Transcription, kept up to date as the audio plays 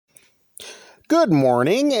Good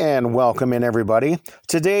morning and welcome in, everybody.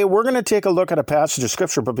 Today we're going to take a look at a passage of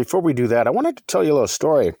Scripture, but before we do that, I wanted to tell you a little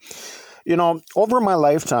story. Over my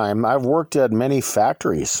lifetime, I've worked at many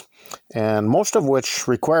factories, and most of which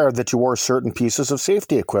required that you wore certain pieces of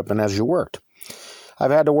safety equipment as you worked.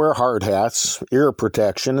 I've had to wear hard hats, ear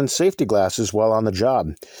protection, and safety glasses while on the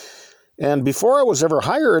job. And before I was ever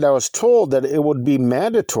hired, I was told that it would be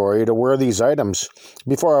mandatory to wear these items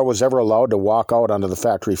before I was ever allowed to walk out onto the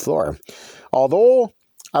factory floor. Although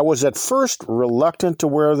I was at first reluctant to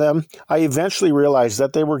wear them, I eventually realized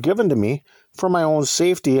that they were given to me for my own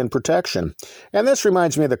safety and protection. And this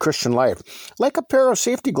reminds me of the Christian life. Like a pair of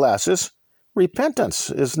safety glasses,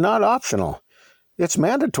 repentance is not optional. It's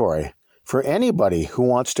mandatory for anybody who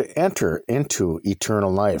wants to enter into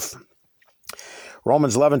eternal life.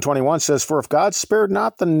 Romans 11:21 says, "For if God spared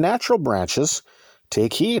not the natural branches,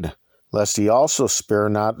 take heed, lest he also spare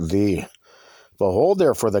not thee. Behold,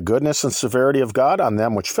 therefore, the goodness and severity of God on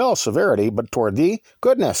them which fell, severity, but toward thee,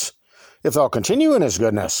 goodness, if thou continue in his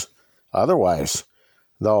goodness. Otherwise,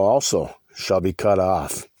 thou also shalt be cut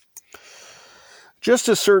off." Just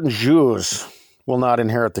as certain Jews will not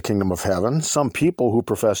inherit the kingdom of heaven, some people who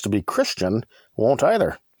profess to be Christian won't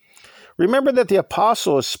either. Remember that the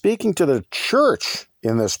apostle is speaking to the church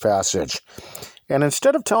in this passage, and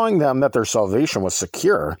instead of telling them that their salvation was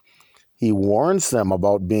secure, he warns them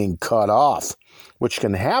about being cut off, which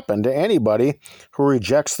can happen to anybody who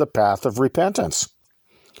rejects the path of repentance.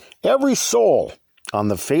 Every soul on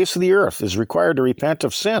the face of the earth is required to repent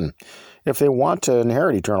of sin if they want to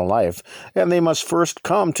inherit eternal life, and they must first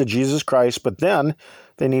come to Jesus Christ, but then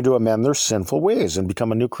they need to amend their sinful ways and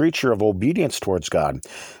become a new creature of obedience towards God.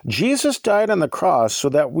 Jesus died on the cross so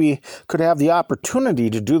that we could have the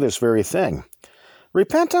opportunity to do this very thing.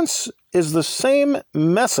 Repentance is the same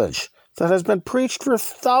message that has been preached for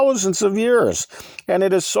thousands of years, and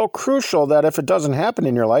it is so crucial that if it doesn't happen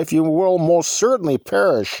in your life, you will most certainly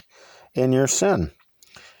perish in your sin.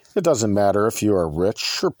 It doesn't matter if you are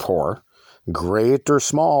rich or poor, great or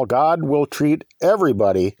small, God will treat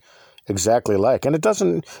everybody exactly like. And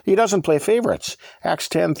he doesn't play favorites. Acts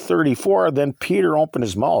 10:34, then Peter opened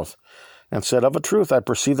his mouth and said, "Of a truth, I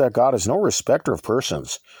perceive that God is no respecter of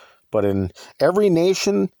persons, but in every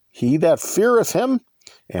nation he that feareth him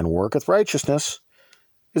and worketh righteousness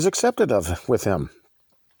is accepted with him."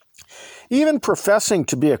 Even professing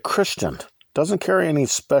to be a Christian doesn't carry any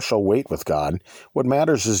special weight with God. What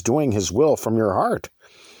matters is doing his will from your heart.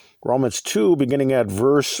 Romans 2, beginning at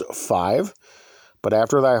verse 5, "But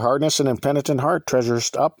after thy hardness and impenitent heart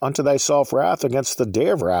treasurest up unto thyself wrath against the day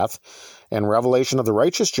of wrath, and revelation of the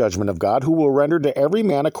righteous judgment of God, who will render to every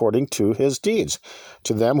man according to his deeds.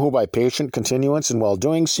 To them who by patient continuance in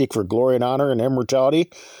well-doing seek for glory and honor and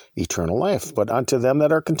immortality, eternal life. But unto them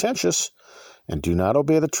that are contentious, and do not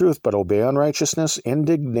obey the truth, but obey unrighteousness,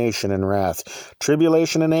 indignation and wrath,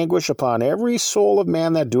 tribulation and anguish upon every soul of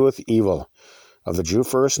man that doeth evil, of the Jew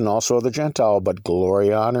first, and also of the Gentile, but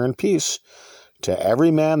glory, honor, and peace to every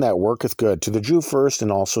man that worketh good, to the Jew first,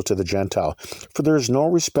 and also to the Gentile. For there is no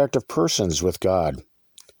respect of persons with God."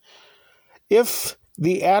 If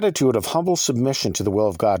the attitude of humble submission to the will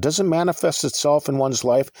of God doesn't manifest itself in one's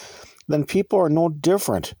life, then people are no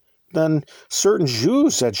different than certain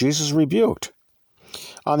Jews that Jesus rebuked.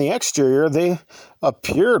 On the exterior, they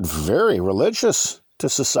appeared very religious to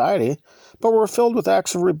society, but were filled with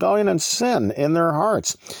acts of rebellion and sin in their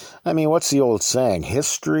hearts. I mean, what's the old saying?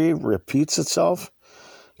 History repeats itself.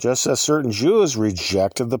 Just as certain Jews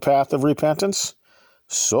rejected the path of repentance,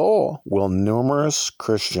 so will numerous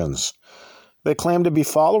Christians. They claim to be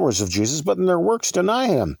followers of Jesus, but in their works deny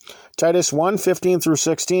him. Titus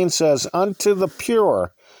 1:15-16 says, "Unto the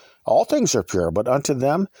pure all things are pure, but unto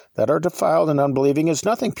them that are defiled and unbelieving is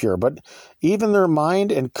nothing pure, but even their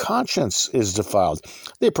mind and conscience is defiled.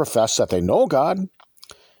 They profess that they know God,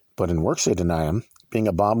 but in works they deny him, being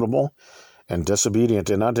abominable and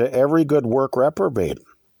disobedient, and unto every good work reprobate."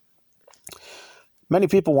 Many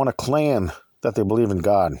people want to claim that they believe in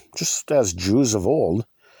God, just as Jews of old,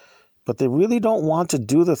 but they really don't want to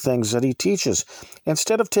do the things that he teaches.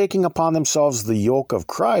 Instead of taking upon themselves the yoke of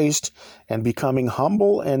Christ and becoming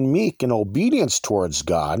humble and meek in obedience towards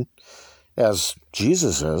God, as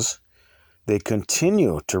Jesus is, they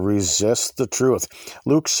continue to resist the truth.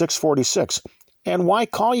 Luke 6:46, "And why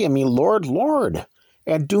call ye me Lord, Lord,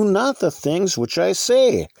 and do not the things which I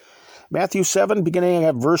say?" Matthew 7, beginning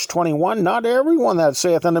at verse 21, "Not everyone that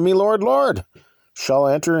saith unto me, Lord, Lord, shall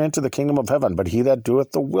enter into the kingdom of heaven, but he that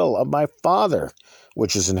doeth the will of my Father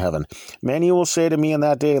which is in heaven. Many will say to me in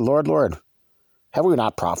that day, Lord, Lord, have we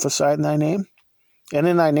not prophesied in thy name? And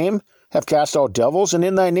in thy name have cast out devils, and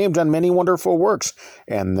in thy name done many wonderful works.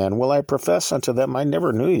 And then will I profess unto them, I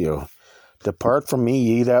never knew you. Depart from me,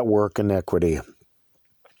 ye that work iniquity.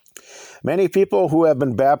 Many people who have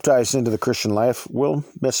been baptized into the Christian life will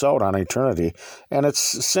miss out on eternity, and it's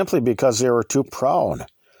simply because they were too proud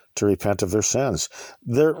to repent of their sins.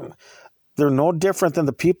 They're no different than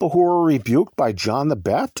the people who were rebuked by John the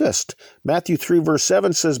Baptist. Matthew 3 verse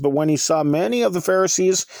 7 says, But when he saw many of the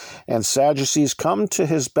Pharisees and Sadducees come to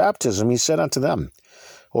his baptism, he said unto them,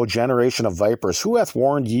 O generation of vipers, who hath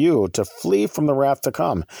warned you to flee from the wrath to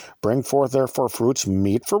come? Bring forth therefore fruits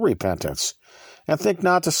meet for repentance. And think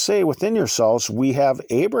not to say within yourselves, We have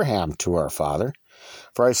Abraham to our father.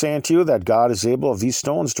 For I say unto you that God is able of these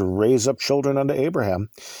stones to raise up children unto Abraham.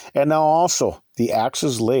 And now also the axe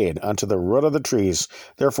is laid unto the root of the trees.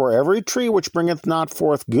 Therefore every tree which bringeth not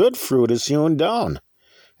forth good fruit is hewn down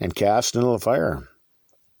and cast into the fire.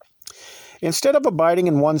 Instead of abiding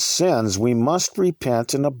in one's sins, we must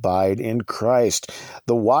repent and abide in Christ.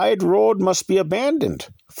 The wide road must be abandoned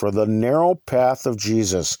for the narrow path of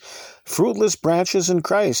Jesus. Fruitless branches in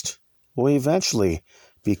Christ will eventually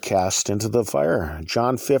be cast into the fire.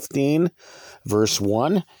 John 15, verse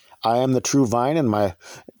 1, I am the true vine, and my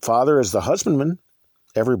Father is the husbandman.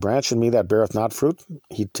 Every branch in me that beareth not fruit,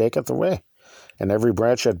 he taketh away. And every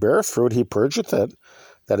branch that beareth fruit, he purgeth it,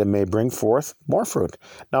 that it may bring forth more fruit.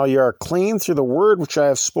 Now ye are clean through the word which I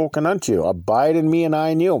have spoken unto you. Abide in me, and I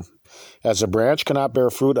in you. As a branch cannot bear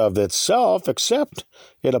fruit of itself, except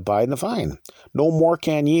it abide in the vine. No more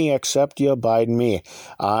can ye, except ye abide in me.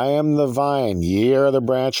 I am the vine, ye are the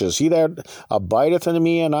branches. He that abideth in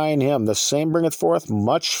me, and I in him, the same bringeth forth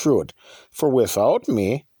much fruit. For without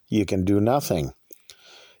me ye can do nothing.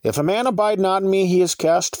 If a man abide not in me, he is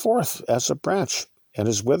cast forth as a branch, and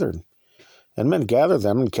is withered. And men gather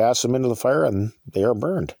them, and cast them into the fire, and they are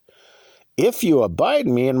burned. If you abide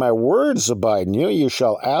in me, and my words abide in you, you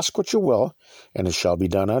shall ask what you will, and it shall be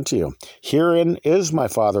done unto you. Herein is my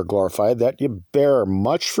Father glorified, that ye bear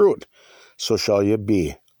much fruit, so shall ye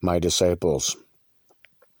be my disciples.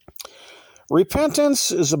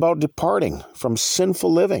 Repentance is about departing from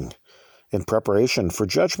sinful living in preparation for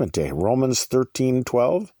Judgment Day. Romans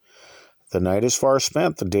 13:12. The night is far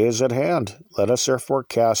spent, the day is at hand. Let us therefore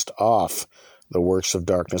cast off the works of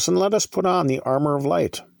darkness, and let us put on the armor of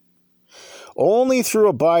light. Only through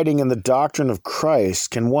abiding in the doctrine of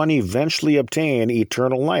Christ can one eventually obtain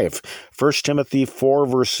eternal life. 1 Timothy 4,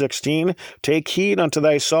 verse 16, Take heed unto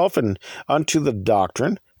thyself and unto the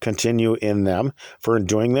doctrine, continue in them, for in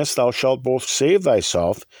doing this thou shalt both save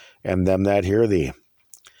thyself and them that hear thee.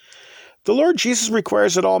 The Lord Jesus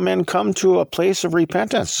requires that all men come to a place of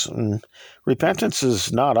repentance. And repentance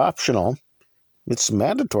is not optional. It's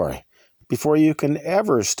mandatory before you can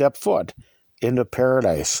ever step foot into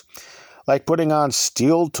paradise. Like putting on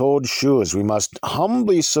steel-toed shoes, we must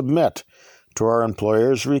humbly submit to our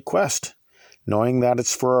employer's request, knowing that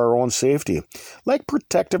it's for our own safety. Like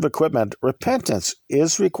protective equipment, repentance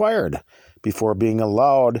is required before being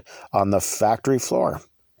allowed on the factory floor.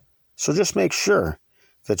 So just make sure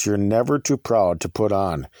that you're never too proud to put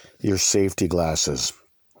on your safety glasses.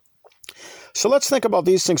 So let's think about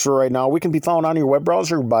these things for right now. We can be found on your web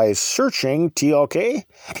browser by searching tlkjbc,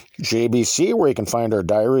 where you can find our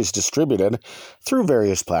diaries distributed through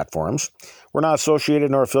various platforms. We're not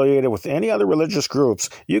associated nor affiliated with any other religious groups.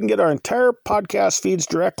 You can get our entire podcast feeds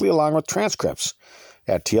directly along with transcripts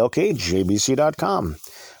at tlkjbc.com.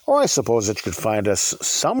 Or I suppose that you could find us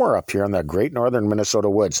somewhere up here in the great northern Minnesota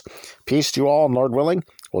woods. Peace to you all, and Lord willing,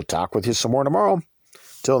 we'll talk with you some more tomorrow.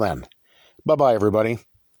 Till then, bye-bye, everybody.